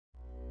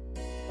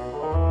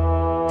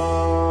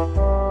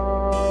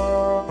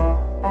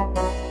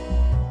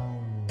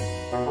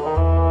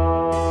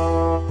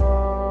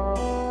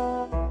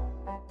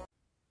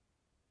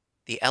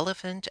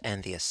Elephant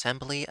and the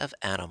Assembly of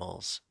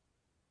Animals.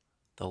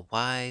 The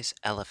wise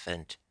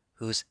elephant,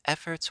 whose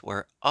efforts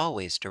were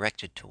always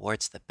directed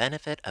towards the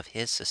benefit of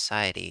his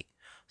society,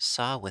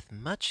 saw with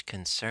much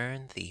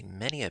concern the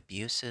many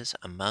abuses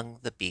among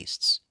the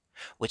beasts,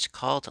 which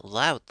called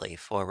loudly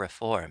for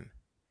reform.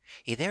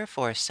 He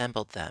therefore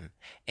assembled them,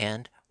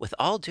 and, with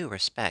all due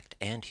respect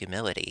and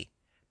humility,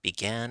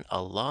 began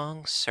a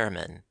long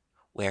sermon,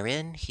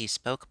 wherein he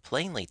spoke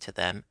plainly to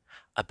them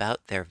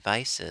about their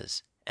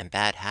vices and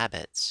bad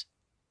habits.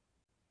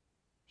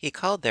 He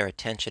called their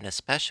attention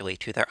especially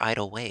to their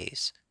idle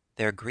ways,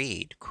 their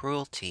greed,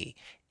 cruelty,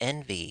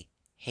 envy,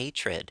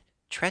 hatred,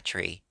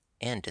 treachery,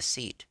 and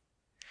deceit.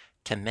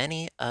 To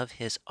many of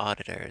his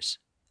auditors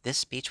this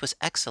speech was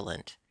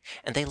excellent,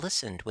 and they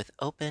listened with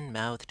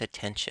open-mouthed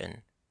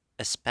attention,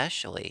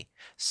 especially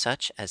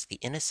such as the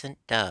innocent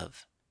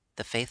dove,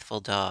 the faithful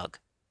dog,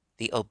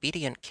 the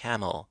obedient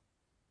camel,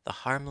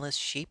 the harmless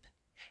sheep,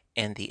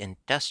 and the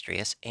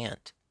industrious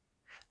ant.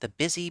 The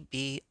busy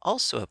bee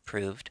also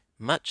approved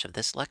much of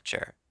this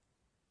lecture.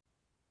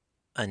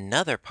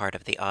 Another part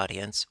of the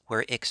audience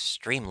were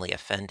extremely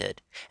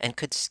offended, and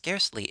could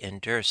scarcely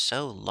endure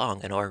so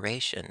long an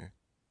oration.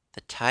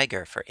 The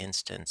tiger, for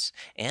instance,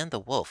 and the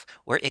wolf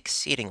were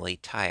exceedingly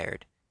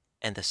tired,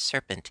 and the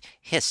serpent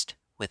hissed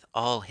with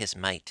all his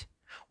might,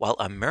 while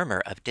a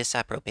murmur of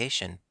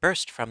disapprobation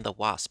burst from the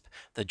wasp,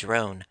 the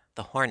drone,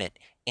 the hornet,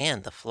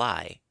 and the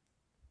fly.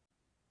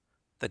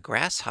 The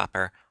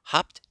grasshopper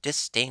hopped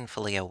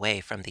disdainfully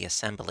away from the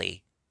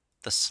assembly.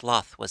 The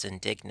sloth was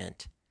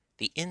indignant.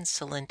 The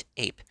insolent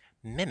ape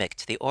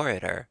mimicked the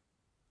orator.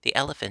 The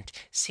elephant,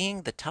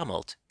 seeing the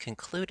tumult,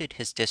 concluded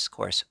his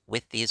discourse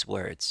with these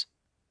words: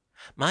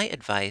 "My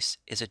advice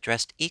is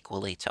addressed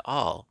equally to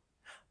all,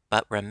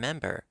 but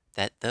remember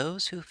that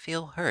those who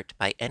feel hurt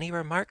by any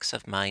remarks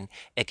of mine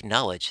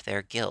acknowledge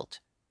their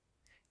guilt.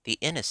 The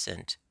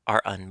innocent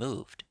are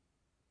unmoved.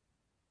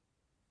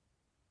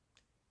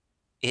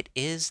 It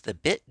is the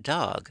bit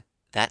dog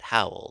that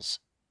howls."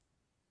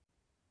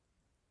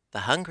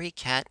 The Hungry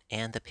Cat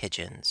and the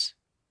Pigeons.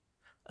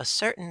 A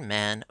certain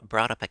man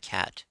brought up a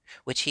cat,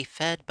 which he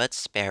fed but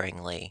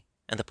sparingly,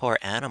 and the poor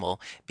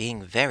animal,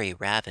 being very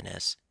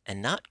ravenous,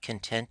 and not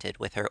contented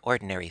with her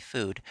ordinary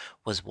food,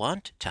 was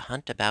wont to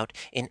hunt about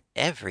in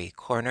every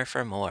corner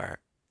for more.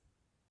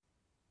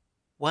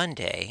 One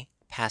day,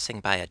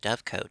 passing by a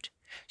dovecote,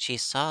 she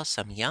saw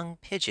some young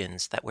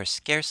pigeons that were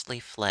scarcely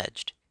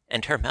fledged,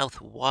 and her mouth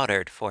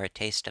watered for a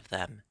taste of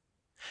them.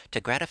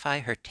 To gratify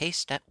her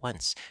taste at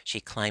once,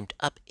 she climbed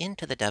up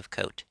into the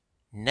dovecote,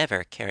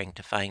 never caring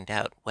to find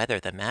out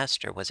whether the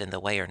master was in the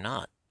way or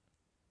not.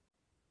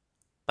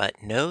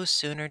 But no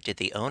sooner did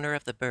the owner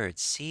of the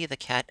birds see the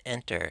cat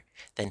enter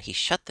than he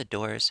shut the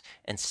doors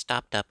and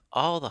stopped up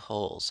all the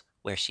holes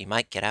where she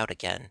might get out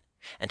again,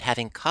 and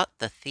having caught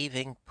the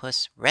thieving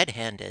puss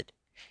red-handed,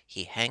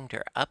 he hanged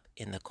her up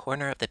in the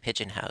corner of the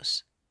pigeon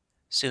house.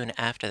 Soon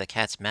after the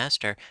cat's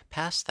master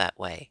passed that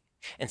way,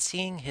 and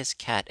seeing his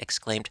cat,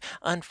 exclaimed,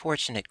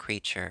 "Unfortunate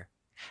creature!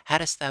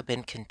 Hadst thou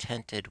been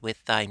contented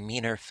with thy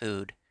meaner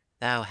food,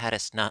 thou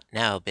hadst not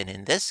now been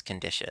in this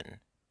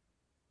condition."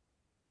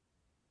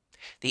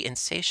 The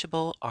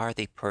insatiable are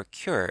the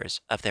procurers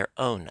of their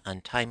own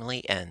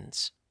untimely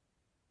ends.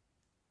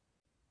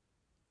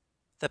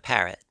 The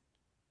Parrot.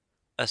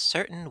 A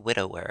certain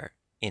widower,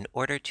 in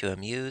order to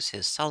amuse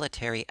his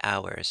solitary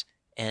hours,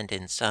 and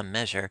in some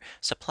measure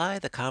supply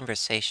the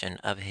conversation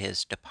of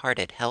his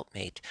departed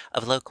helpmate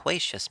of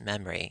loquacious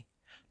memory,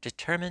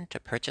 determined to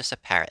purchase a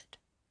parrot.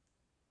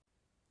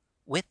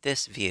 With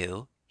this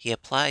view he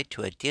applied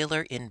to a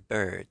dealer in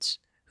birds,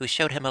 who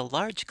showed him a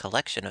large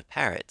collection of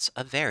parrots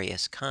of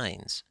various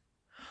kinds.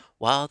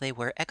 While they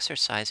were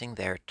exercising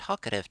their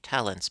talkative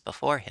talents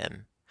before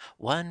him,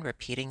 one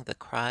repeating the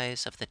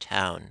cries of the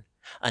town,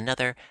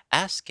 another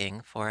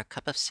asking for a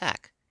cup of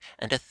sack,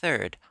 and a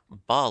third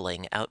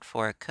bawling out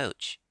for a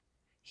coach,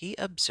 he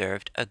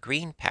observed a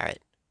green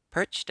parrot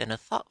perched in a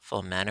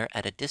thoughtful manner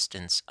at a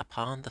distance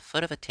upon the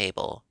foot of a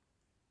table.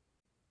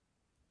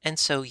 "And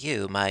so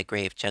you, my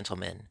grave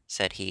gentleman,"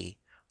 said he,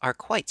 "are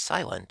quite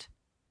silent."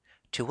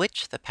 To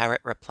which the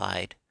parrot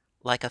replied,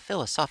 like a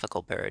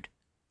philosophical bird,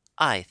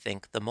 "I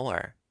think the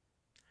more."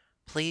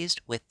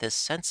 Pleased with this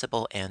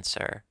sensible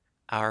answer,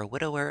 our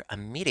widower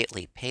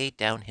immediately paid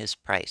down his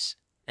price,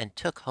 and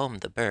took home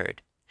the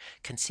bird,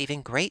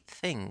 conceiving great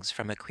things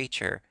from a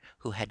creature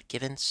who had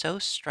given so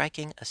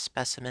striking a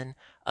specimen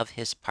of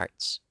his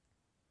parts.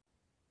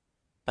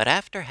 But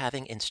after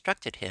having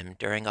instructed him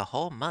during a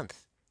whole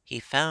month, he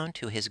found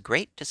to his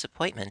great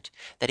disappointment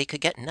that he could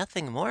get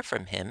nothing more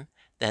from him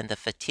than the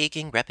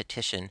fatiguing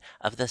repetition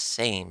of the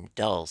same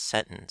dull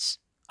sentence,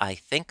 "I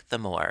think the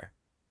more."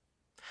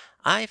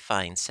 "I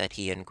find," said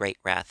he in great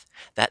wrath,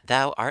 "that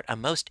thou art a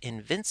most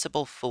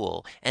invincible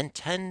fool, and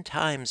 10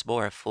 times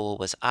more a fool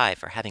was I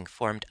for having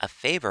formed a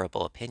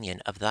favorable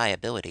opinion of thy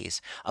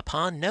abilities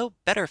upon no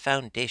better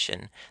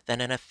foundation than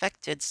an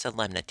affected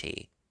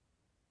solemnity."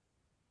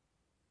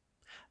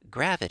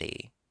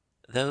 Gravity,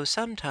 though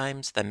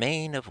sometimes the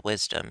main of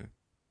wisdom,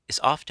 is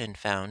often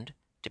found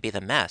to be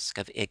the mask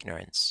of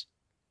ignorance.